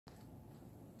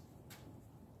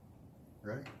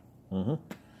Ready? Mm-hmm.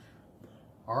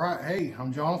 All right, hey,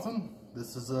 I'm Jonathan.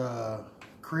 This is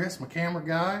Chris, my camera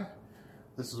guy.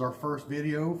 This is our first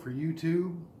video for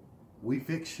YouTube. We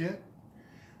fix shit.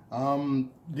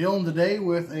 Dealing today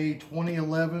with a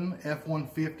 2011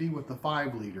 F-150 with the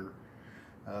 5-liter.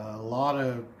 A lot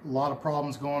of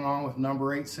problems going on with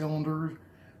number 8 cylinders.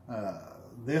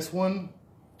 This one,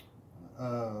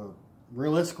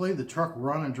 realistically, the truck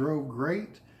run and drove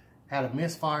great. Had a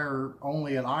misfire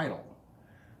only at idle.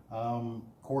 Of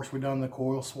course, we done the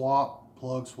coil swap,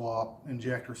 plug swap,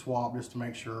 injector swap just to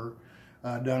make sure.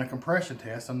 Done a compression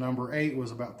test, and number 8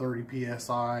 was about 30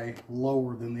 psi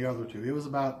lower than the other two. It was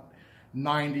about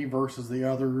 90 versus the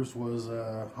others was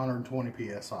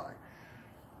 120 psi.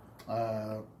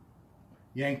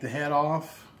 Yanked the head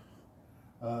off.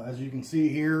 As you can see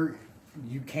here,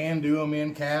 you can do them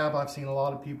in cab. I've seen a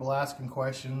lot of people asking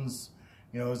questions.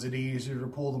 You know, is it easier to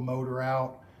pull the motor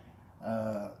out?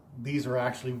 These are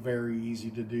actually very easy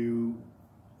to do.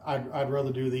 I'd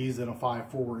rather do these than a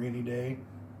 5.4 any day.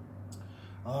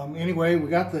 Anyway, we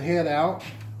got the head out.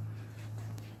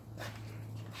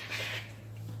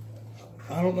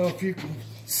 I don't know if you can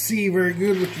see very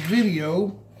good with the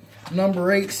video.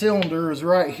 Number 8 cylinder is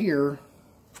right here.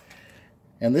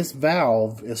 And this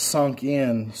valve is sunk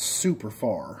in super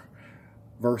far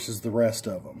versus the rest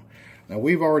of them. Now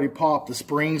we've already popped the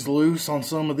springs loose on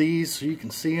some of these so you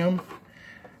can see them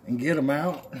and get them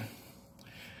out.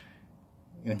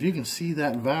 And if you can see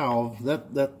that valve,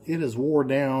 that it is wore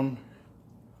down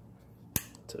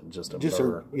to just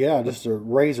a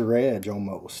razor edge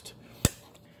almost.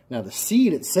 Now the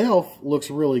seat itself looks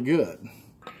really good.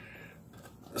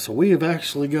 So we have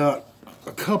actually got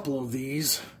a couple of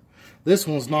these. This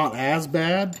one's not as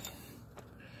bad,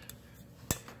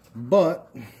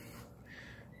 but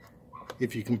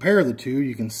if you compare the two,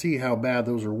 you can see how bad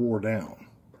those are wore down.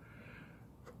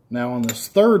 Now on this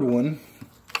third one,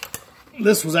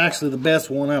 this was actually the best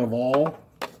one out of all.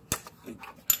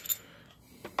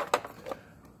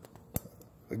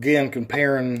 Again,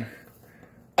 comparing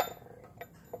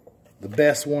the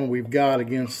best one we've got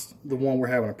against the one we're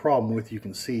having a problem with, you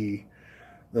can see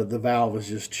that the valve is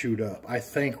just chewed up. I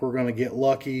think we're going to get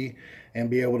lucky and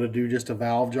be able to do just a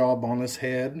valve job on this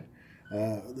head.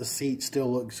 The seat still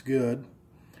looks good.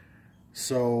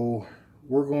 So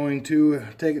we're going to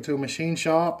take it to a machine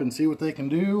shop and see what they can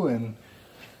do, and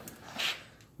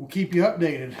we'll keep you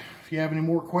updated. If you have any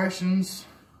more questions,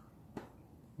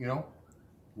 you know,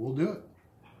 we'll do it.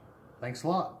 Thanks a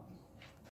lot.